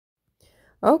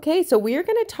Okay, so we're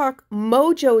going to talk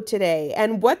Mojo today.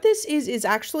 And what this is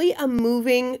actually a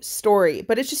moving story,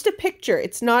 but it's just a picture.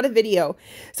 It's not a video.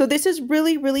 So this is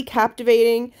really, really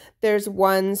captivating. There's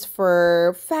ones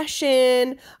for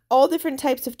fashion, all different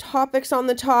types of topics on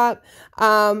the top.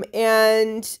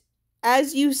 And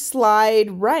as you slide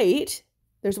right,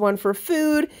 there's one for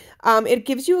food. It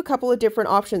gives you a couple of different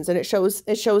options and it shows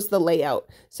the layout.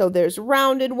 So there's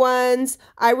rounded ones.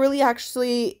 I really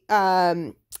actually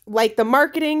like the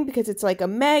marketing because it's like a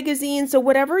magazine. So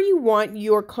whatever you want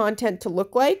your content to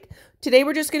look like. Today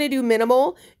we're just going to do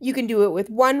minimal. You can do it with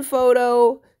one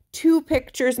photo, two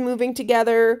pictures moving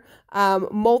together,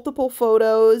 multiple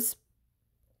photos.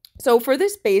 So for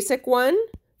this basic one,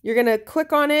 you're going to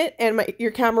click on it and your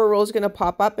camera roll is going to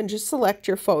pop up and just select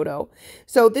your photo.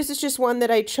 So this is just one that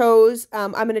I chose.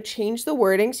 I'm going to change the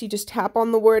wording. So you just tap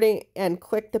on the wording and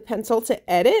click the pencil to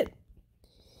edit.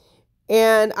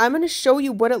 And I'm going to show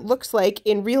you what it looks like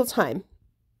in real time.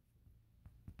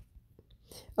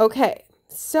 Okay,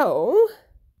 so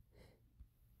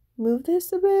move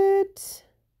this a bit.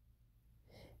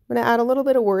 I'm going to add a little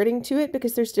bit of wording to it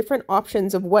because there's different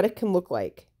options of what it can look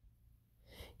like.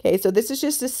 Okay, so this is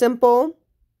just a simple,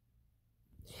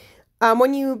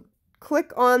 when you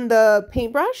click on the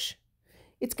paintbrush,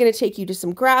 it's going to take you to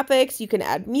some graphics. You can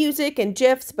add music and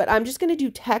GIFs, but I'm just going to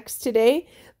do text today.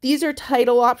 These are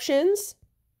title options.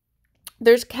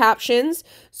 There's captions.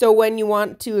 So when you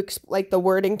want to like the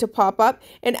wording to pop up,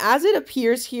 and as it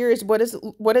appears here is what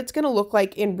it's going to look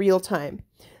like in real time.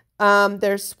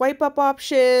 There's swipe up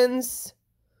options,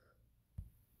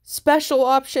 special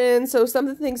options. So some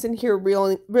of the things in here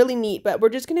are really neat, but we're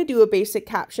just going to do a basic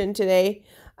caption today.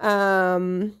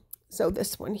 So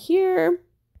this one here,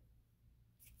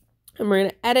 and we're going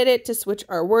to edit it to switch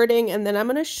our wording, and then I'm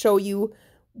going to show you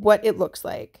what it looks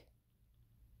like.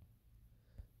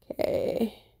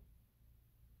 Okay.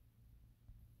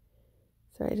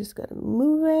 So I just got to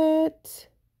move it.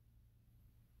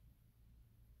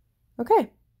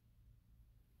 Okay.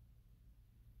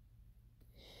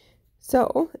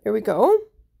 So there we go.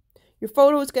 Your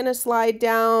photo is going to slide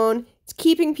down. It's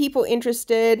keeping people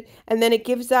interested. And then it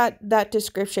gives that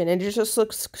description. And it just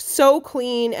looks so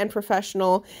clean and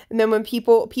professional. And then when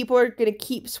people are going to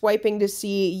keep swiping to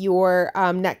see your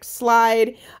next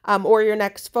slide or your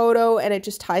next photo. And it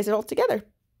just ties it all together.